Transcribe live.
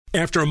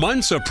After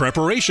months of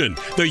preparation,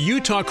 the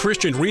Utah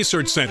Christian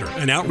Research Center,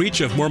 an outreach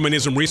of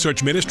Mormonism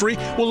Research Ministry,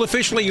 will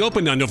officially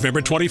open on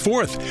November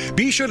 24th.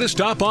 Be sure to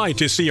stop by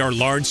to see our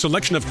large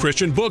selection of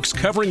Christian books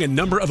covering a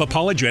number of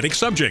apologetic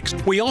subjects.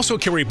 We also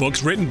carry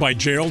books written by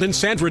Gerald and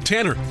Sandra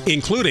Tanner,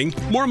 including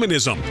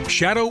Mormonism,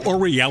 Shadow or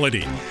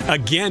Reality.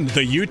 Again,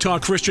 the Utah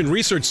Christian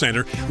Research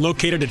Center,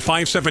 located at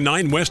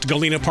 579 West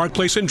Galena Park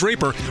Place in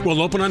Draper,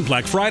 will open on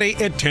Black Friday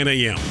at 10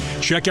 a.m.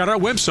 Check out our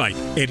website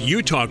at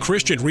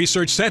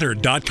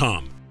utahchristianresearchcenter.com.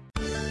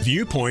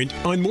 Viewpoint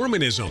on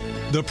Mormonism,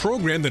 the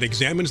program that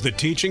examines the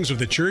teachings of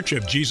the Church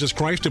of Jesus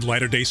Christ of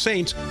Latter-day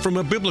Saints from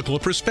a biblical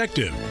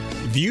perspective.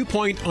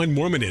 Viewpoint on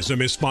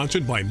Mormonism is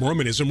sponsored by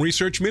Mormonism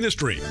Research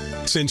Ministry.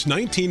 Since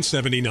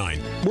 1979,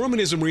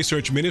 Mormonism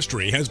Research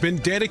Ministry has been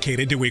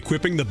dedicated to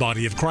equipping the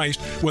body of Christ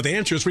with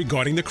answers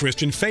regarding the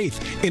Christian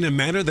faith in a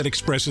manner that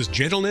expresses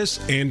gentleness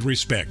and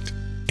respect.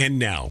 And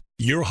now,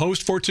 your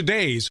host for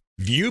today's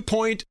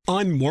Viewpoint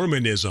on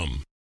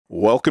Mormonism.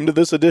 Welcome to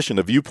this edition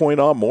of Viewpoint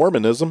on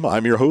Mormonism.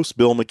 I'm your host,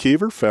 Bill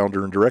McKeever,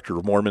 founder and director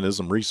of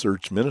Mormonism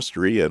Research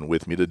Ministry, and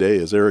with me today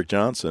is Eric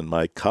Johnson,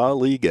 my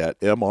colleague at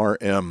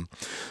MRM.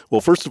 Well,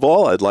 first of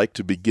all, I'd like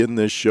to begin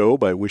this show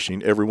by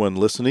wishing everyone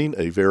listening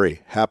a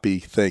very happy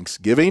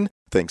Thanksgiving.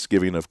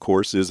 Thanksgiving, of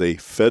course, is a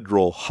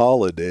federal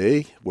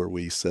holiday where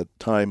we set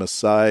time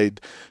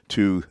aside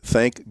to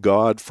thank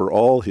God for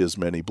all His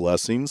many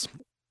blessings.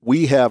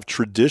 We have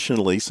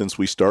traditionally, since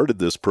we started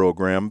this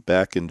program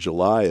back in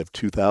July of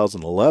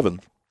 2011,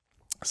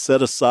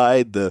 set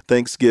aside the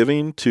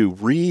Thanksgiving to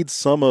read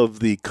some of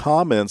the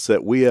comments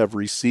that we have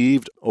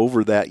received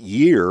over that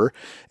year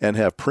and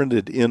have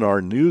printed in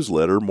our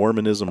newsletter,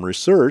 Mormonism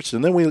Research,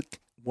 and then we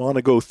want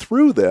to go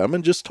through them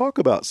and just talk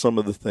about some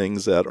of the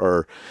things that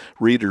our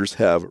readers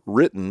have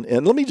written.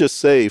 And let me just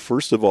say,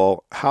 first of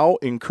all, how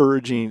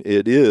encouraging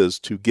it is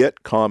to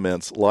get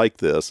comments like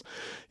this.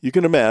 You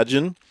can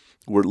imagine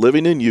we're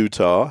living in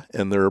Utah,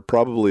 and there are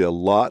probably a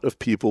lot of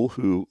people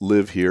who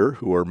live here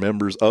who are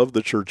members of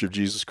the Church of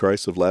Jesus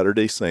Christ of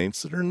Latter-day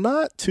Saints that are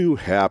not too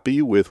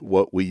happy with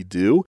what we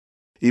do,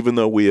 even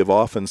though we have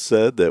often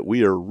said that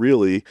we are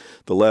really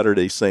the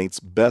Latter-day Saints'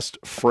 best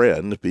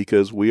friend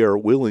because we are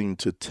willing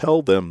to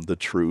tell them the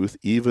truth,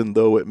 even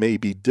though it may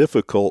be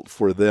difficult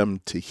for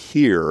them to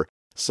hear.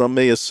 Some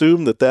may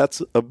assume that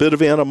that's a bit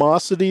of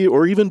animosity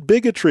or even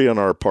bigotry on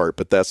our part,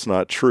 but that's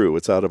not true.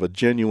 It's out of a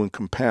genuine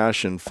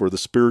compassion for the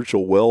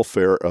spiritual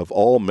welfare of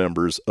all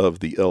members of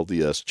the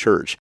LDS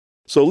Church.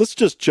 So let's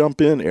just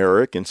jump in,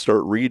 Eric, and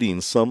start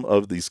reading some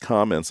of these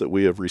comments that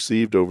we have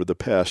received over the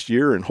past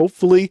year, and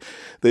hopefully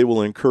they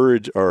will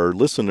encourage our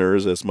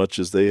listeners as much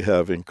as they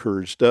have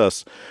encouraged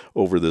us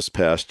over this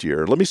past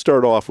year. Let me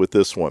start off with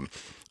this one.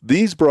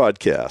 These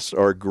broadcasts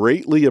are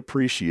greatly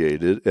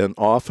appreciated and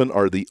often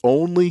are the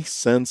only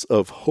sense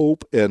of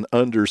hope and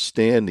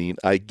understanding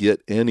I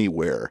get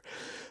anywhere.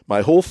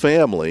 My whole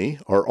family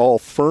are all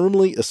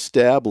firmly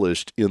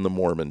established in the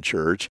Mormon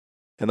Church,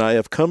 and I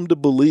have come to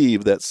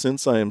believe that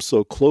since I am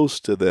so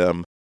close to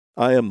them,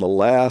 I am the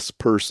last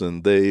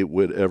person they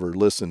would ever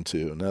listen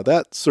to. Now,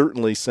 that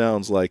certainly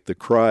sounds like the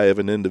cry of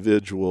an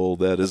individual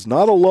that is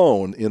not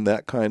alone in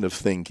that kind of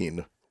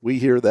thinking. We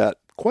hear that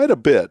quite a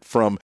bit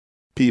from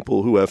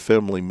people who have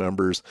family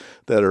members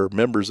that are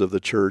members of the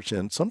church,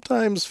 and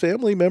sometimes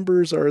family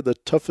members are the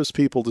toughest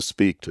people to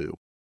speak to.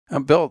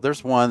 Bill,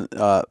 there's one,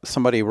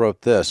 somebody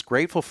wrote this: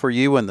 grateful for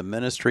you and the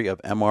ministry of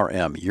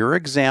MRM. Your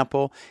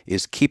example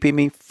is keeping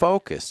me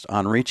focused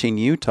on reaching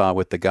Utah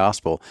with the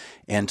gospel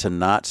and to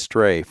not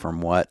stray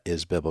from what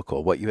is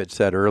biblical. What you had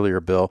said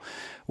earlier, Bill,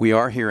 we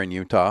are here in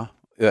Utah.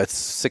 It's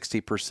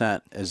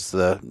 60% is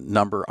the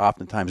number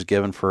oftentimes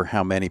given for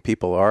how many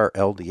people are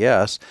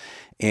LDS.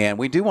 And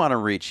we do want to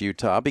reach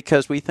Utah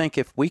because we think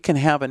if we can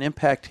have an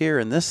impact here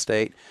in this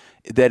state,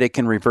 that it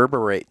can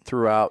reverberate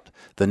throughout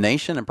the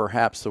nation and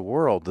perhaps the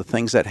world, the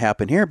things that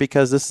happen here,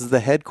 because this is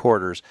the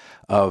headquarters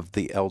of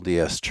the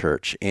LDS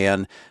Church.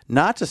 And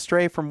not to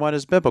stray from what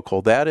is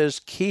biblical. That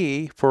is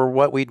key for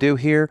what we do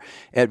here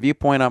at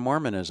Viewpoint on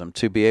Mormonism,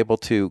 to be able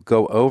to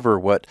go over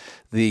what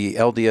the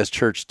LDS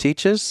Church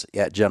teaches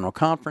at general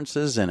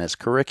conferences and its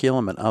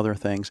curriculum and other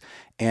things,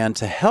 and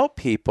to help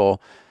people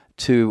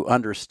to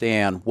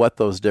understand what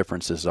those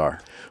differences are.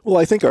 Well,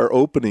 I think our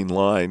opening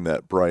line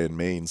that Brian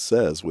Main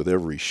says with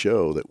every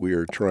show, that we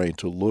are trying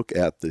to look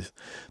at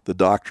the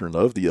doctrine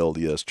of the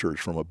LDS Church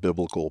from a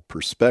biblical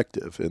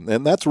perspective.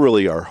 And that's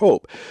really our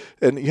hope.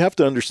 And you have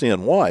to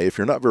understand why, if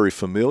you're not very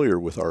familiar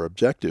with our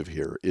objective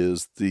here,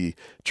 is the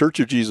Church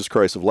of Jesus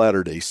Christ of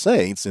Latter-day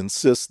Saints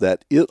insists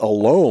that it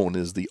alone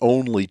is the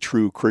only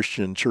true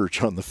Christian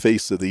church on the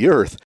face of the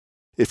earth.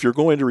 If you're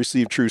going to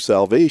receive true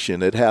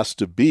salvation, it has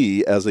to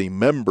be as a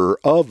member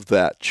of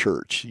that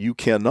church. You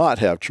cannot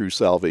have true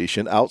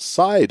salvation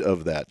outside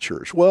of that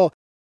church. Well,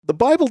 the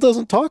Bible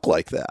doesn't talk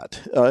like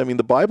that.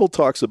 The Bible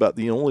talks about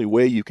the only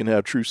way you can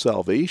have true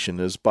salvation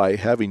is by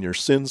having your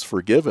sins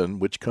forgiven,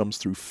 which comes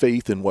through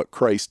faith in what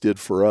Christ did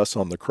for us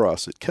on the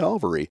cross at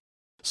Calvary.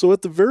 So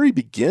at the very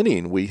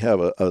beginning, we have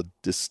a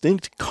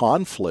distinct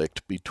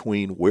conflict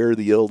between where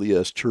the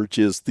LDS Church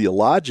is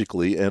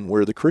theologically and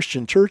where the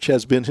Christian Church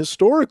has been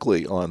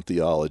historically on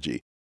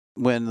theology.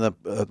 When the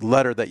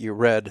letter that you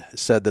read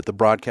said that the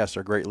broadcasts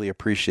are greatly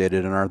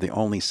appreciated and are the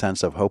only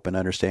sense of hope and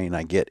understanding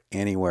I get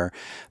anywhere,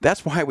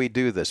 that's why we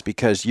do this,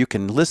 because you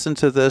can listen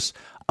to this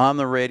on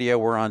the radio.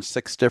 We're on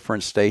 6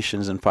 different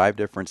stations in 5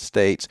 different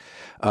states.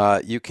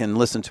 You can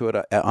listen to it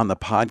on the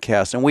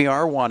podcast, and we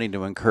are wanting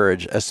to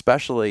encourage,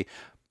 especially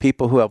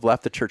people who have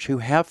left the church who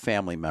have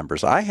family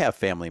members. I have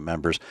family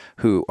members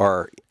who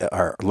are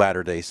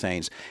Latter-day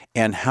Saints.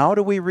 And how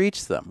do we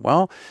reach them?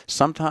 Well,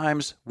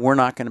 sometimes we're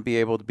not going to be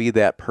able to be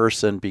that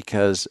person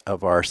because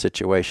of our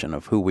situation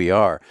of who we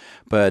are.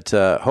 But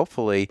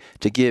hopefully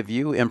to give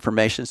you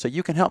information so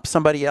you can help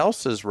somebody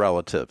else's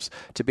relatives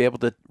to be able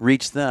to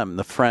reach them,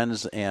 the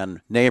friends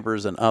and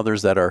neighbors and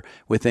others that are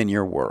within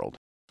your world.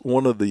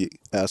 One of the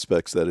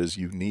aspects that is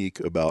unique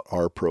about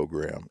our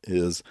program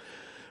is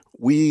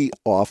we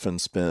often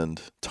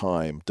spend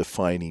time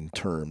defining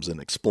terms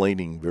and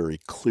explaining very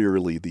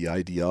clearly the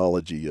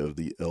ideology of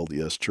the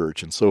LDS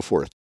Church and so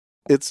forth.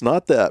 It's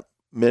not that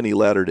many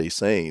Latter-day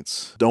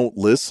Saints don't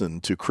listen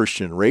to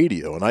Christian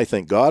radio, and I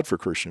thank God for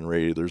Christian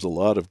radio. There's a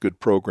lot of good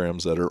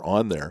programs that are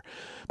on there.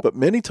 But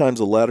many times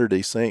a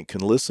Latter-day Saint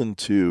can listen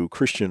to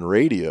Christian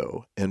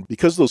radio, and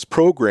because those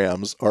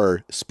programs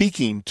are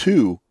speaking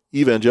to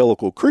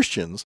evangelical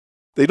Christians,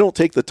 they don't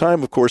take the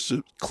time, of course,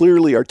 to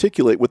clearly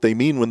articulate what they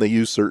mean when they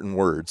use certain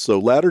words. So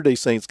Latter-day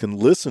Saints can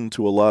listen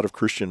to a lot of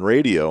Christian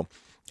radio,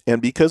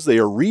 and because they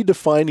are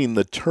redefining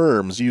the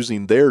terms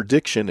using their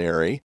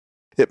dictionary,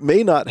 it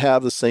may not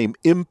have the same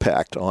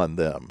impact on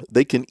them.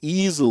 They can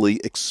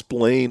easily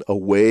explain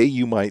away,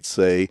 you might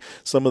say,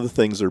 some of the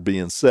things that are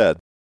being said.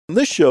 In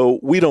this show,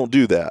 we don't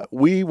do that.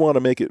 We want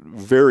to make it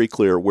very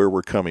clear where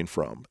we're coming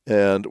from.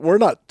 And we're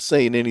not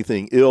saying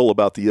anything ill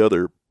about the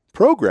other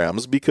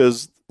programs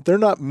because they're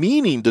not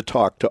meaning to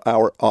talk to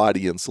our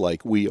audience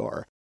like we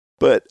are.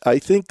 But I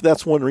think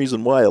that's one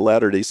reason why a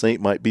Latter-day Saint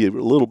might be a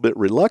little bit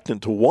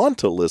reluctant to want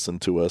to listen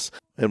to us,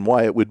 and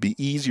why it would be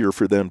easier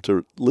for them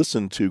to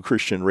listen to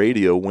Christian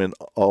radio when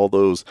all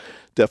those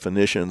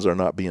definitions are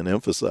not being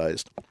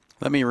emphasized.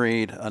 Let me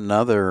read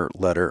another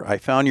letter. I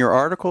found your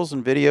articles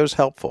and videos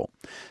helpful.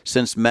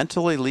 Since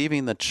mentally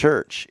leaving the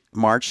church,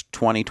 March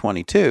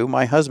 2022,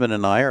 my husband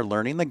and I are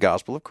learning the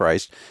gospel of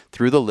Christ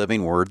through the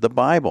living word, the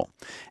Bible.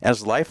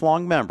 As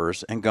lifelong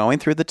members and going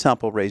through the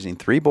temple, raising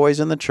 3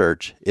 boys in the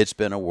church, it's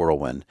been a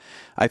whirlwind.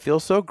 I feel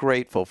so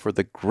grateful for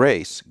the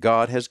grace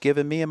God has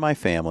given me and my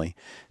family.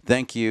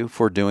 Thank you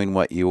for doing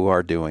what you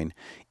are doing.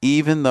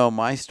 Even though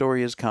my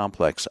story is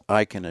complex,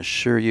 I can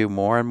assure you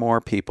more and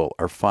more people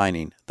are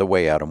finding the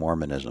way out of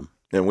Mormonism.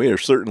 And we are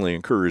certainly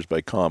encouraged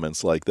by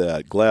comments like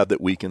that. Glad that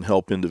we can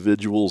help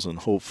individuals, and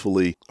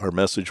hopefully our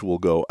message will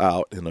go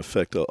out and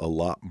affect a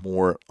lot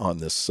more on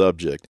this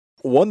subject.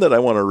 One that I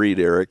want to read,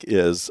 Eric,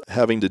 is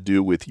having to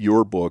do with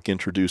your book,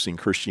 Introducing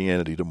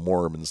Christianity to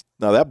Mormons.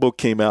 Now, that book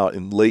came out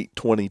in late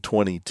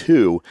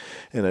 2022,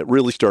 and it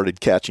really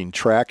started catching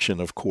traction,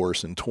 of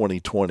course, in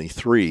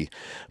 2023.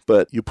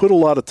 But you put a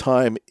lot of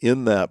time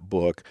in that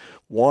book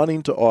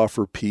wanting to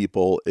offer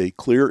people a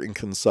clear and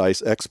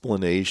concise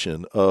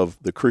explanation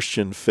of the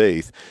Christian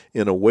faith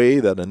in a way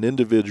that an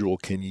individual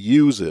can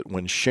use it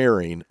when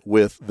sharing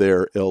with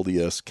their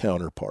LDS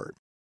counterpart.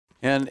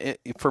 And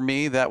for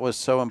me, that was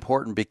so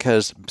important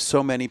because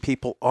so many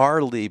people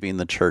are leaving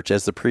the church,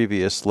 as the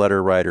previous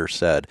letter writer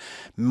said.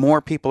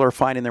 More people are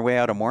finding their way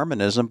out of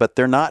Mormonism, but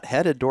they're not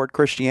headed toward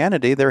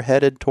Christianity. They're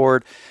headed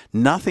toward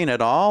nothing at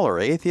all, or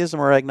atheism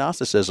or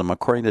agnosticism.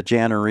 According to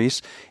Jana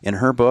Reese in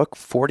her book,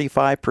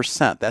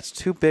 45%. That's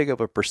too big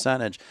of a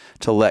percentage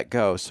to let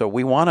go. So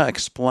we want to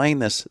explain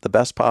this the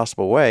best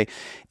possible way.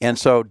 And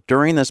so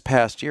during this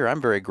past year,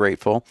 I'm very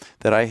grateful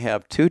that I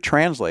have 2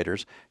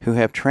 translators who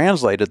have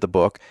translated the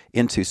book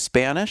into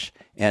Spanish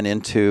and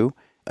into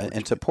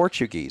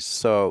Portuguese.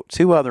 So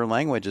 2 other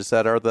languages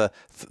that are the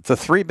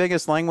 3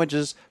 biggest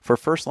languages for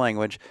first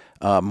language.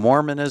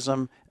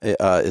 Mormonism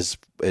is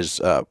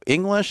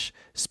English,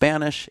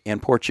 Spanish,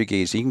 and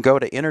Portuguese. You can go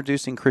to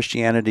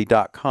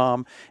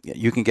introducingchristianity.com.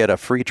 You can get a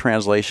free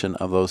translation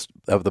of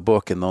the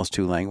book in those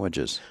 2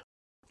 languages.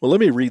 Well,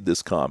 let me read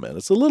this comment.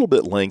 It's a little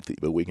bit lengthy,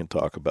 but we can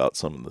talk about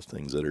some of the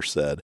things that are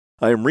said.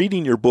 I am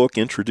reading your book,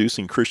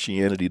 Introducing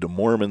Christianity to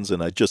Mormons,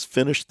 and I just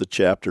finished the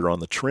chapter on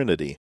the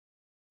Trinity.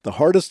 The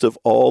hardest of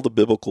all the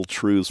biblical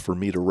truths for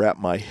me to wrap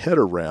my head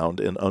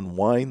around and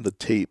unwind the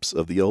tapes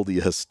of the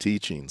LDS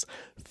teachings.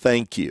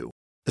 Thank you,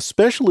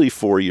 especially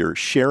for your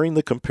sharing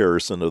the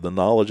comparison of the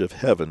knowledge of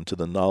heaven to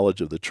the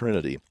knowledge of the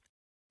Trinity.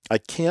 I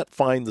can't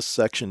find the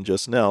section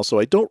just now, so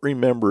I don't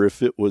remember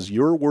if it was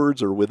your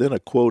words or within a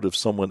quote of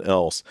someone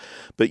else,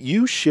 but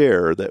you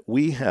share that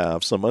we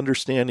have some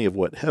understanding of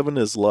what heaven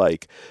is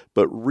like,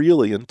 but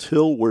really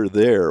until we're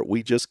there,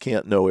 we just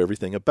can't know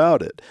everything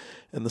about it.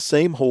 And the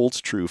same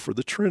holds true for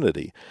the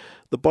Trinity.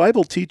 The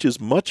Bible teaches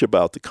much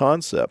about the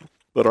concept,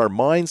 but our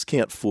minds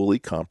can't fully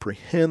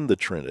comprehend the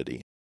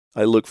Trinity.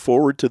 I look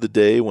forward to the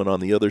day when on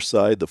the other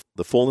side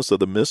the fullness of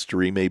the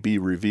mystery may be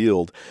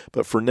revealed.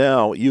 But for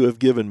now, you have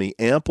given me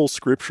ample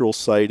scriptural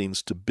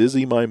sightings to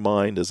busy my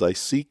mind as I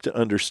seek to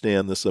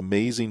understand this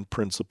amazing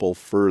principle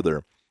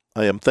further.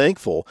 I am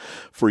thankful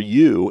for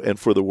you and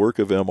for the work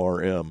of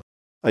MRM.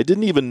 I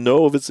didn't even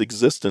know of its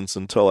existence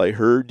until I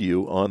heard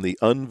you on the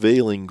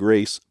Unveiling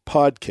Grace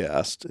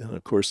podcast. And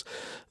of course,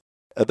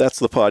 that's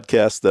the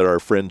podcast that our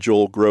friend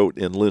Joel Grote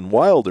and Lynn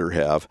Wilder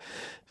have.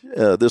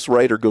 This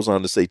writer goes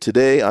on to say,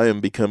 today I am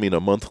becoming a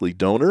monthly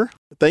donor.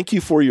 Thank you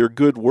for your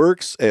good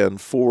works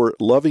and for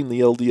loving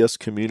the LDS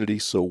community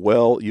so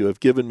well. You have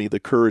given me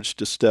the courage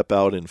to step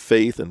out in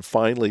faith and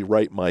finally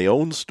write my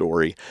own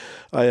story.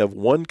 I have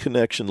one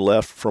connection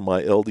left from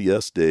my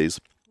LDS days.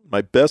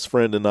 My best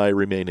friend and I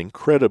remain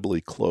incredibly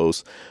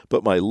close,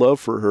 but my love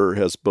for her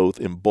has both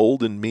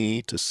emboldened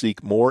me to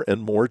seek more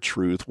and more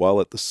truth,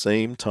 while at the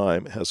same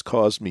time has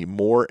caused me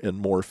more and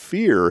more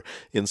fear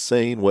in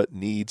saying what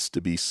needs to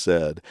be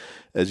said.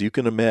 As you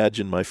can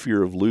imagine, my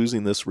fear of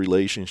losing this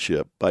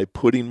relationship by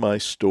putting my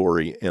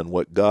story and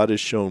what God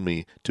has shown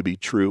me to be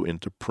true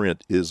into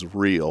print is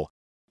real.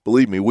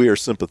 Believe me, we are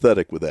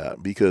sympathetic with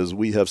that because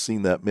we have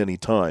seen that many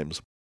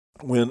times.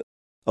 When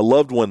a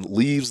loved one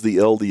leaves the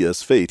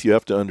LDS faith, you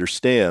have to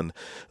understand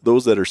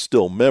those that are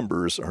still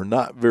members are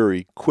not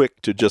very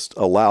quick to just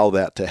allow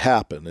that to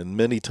happen. And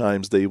many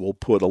times they will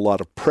put a lot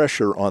of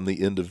pressure on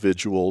the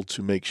individual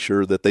to make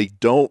sure that they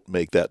don't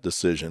make that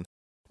decision.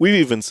 We've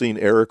even seen,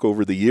 Eric,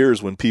 over the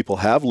years when people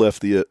have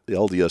left the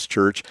LDS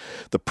church,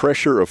 the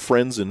pressure of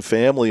friends and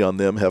family on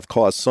them have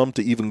caused some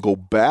to even go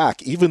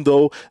back, even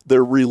though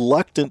they're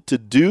reluctant to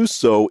do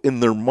so in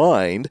their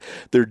mind.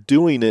 They're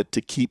doing it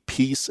to keep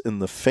peace in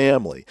the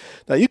family.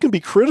 Now, you can be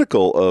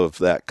critical of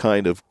that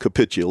kind of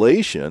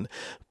capitulation,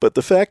 but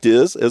the fact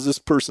is, as this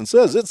person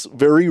says, it's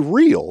very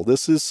real.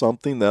 This is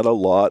something that a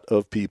lot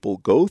of people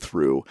go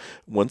through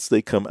once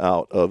they come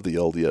out of the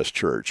LDS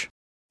church.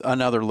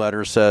 Another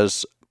letter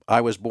says, I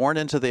was born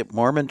into the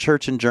Mormon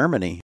church in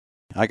Germany.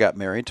 I got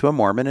married to a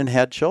Mormon and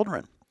had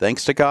children.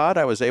 Thanks to God,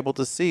 I was able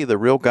to see the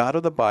real God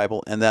of the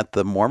Bible and that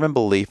the Mormon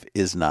belief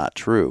is not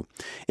true.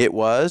 It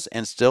was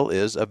and still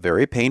is a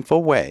very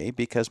painful way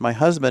because my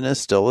husband is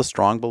still a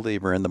strong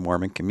believer in the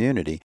Mormon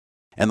community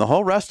and the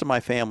whole rest of my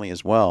family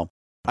as well.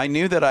 I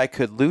knew that I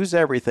could lose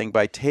everything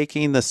by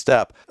taking the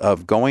step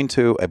of going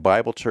to a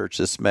Bible church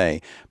this May,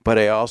 but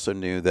I also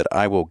knew that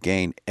I will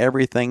gain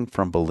everything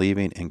from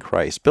believing in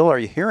Christ. Bill, are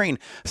you hearing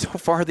so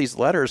far these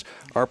letters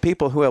are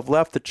people who have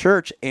left the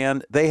church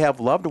and they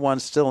have loved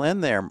ones still in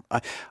there?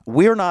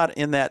 We're not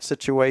in that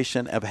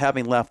situation of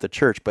having left the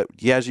church, but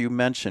as you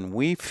mentioned,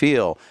 we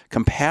feel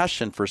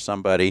compassion for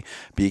somebody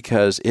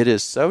because it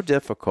is so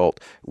difficult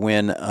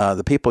when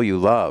the people you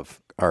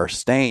love are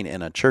staying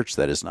in a church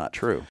that is not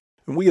true.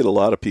 And we get a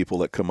lot of people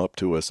that come up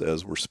to us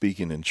as we're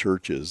speaking in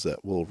churches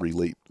that will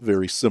relate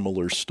very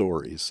similar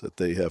stories, that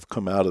they have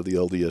come out of the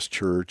LDS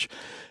church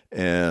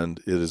and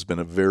it has been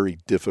a very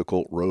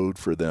difficult road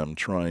for them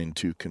trying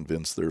to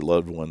convince their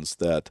loved ones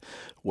that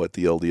what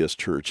the LDS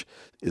church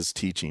is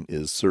teaching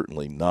is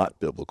certainly not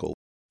biblical.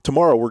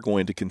 Tomorrow we're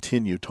going to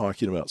continue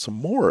talking about some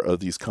more of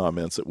these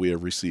comments that we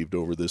have received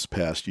over this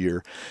past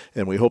year,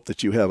 and we hope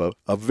that you have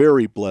a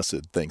very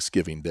blessed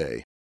Thanksgiving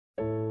Day.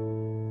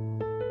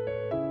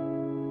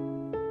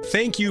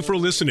 Thank you for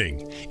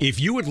listening. If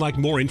you would like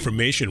more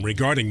information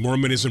regarding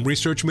Mormonism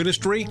Research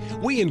Ministry,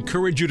 we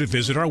encourage you to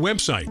visit our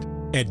website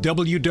at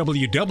www.mrm.org,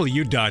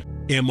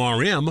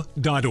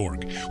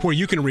 where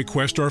you can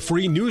request our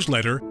free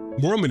newsletter,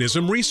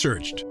 Mormonism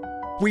Researched.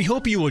 We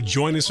hope you will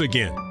join us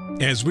again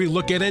as we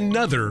look at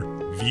another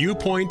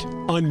viewpoint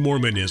on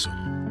Mormonism.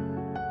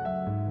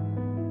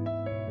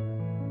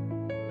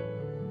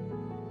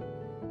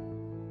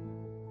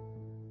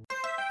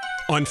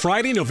 On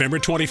Friday, November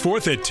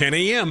 24th at 10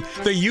 a.m.,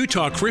 the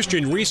Utah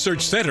Christian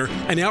Research Center,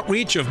 an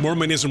outreach of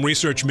Mormonism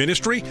Research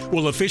Ministry,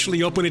 will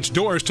officially open its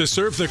doors to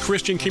serve the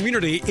Christian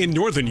community in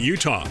northern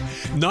Utah.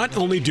 Not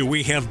only do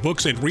we have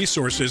books and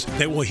resources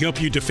that will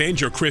help you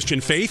defend your Christian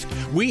faith,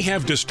 we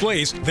have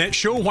displays that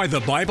show why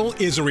the Bible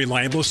is a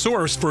reliable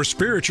source for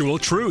spiritual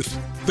truth.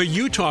 The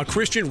Utah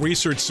Christian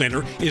Research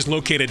Center is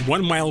located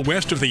 1 mile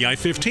west of the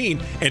I-15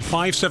 at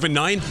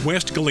 579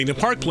 West Galena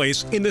Park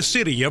Place in the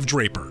city of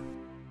Draper.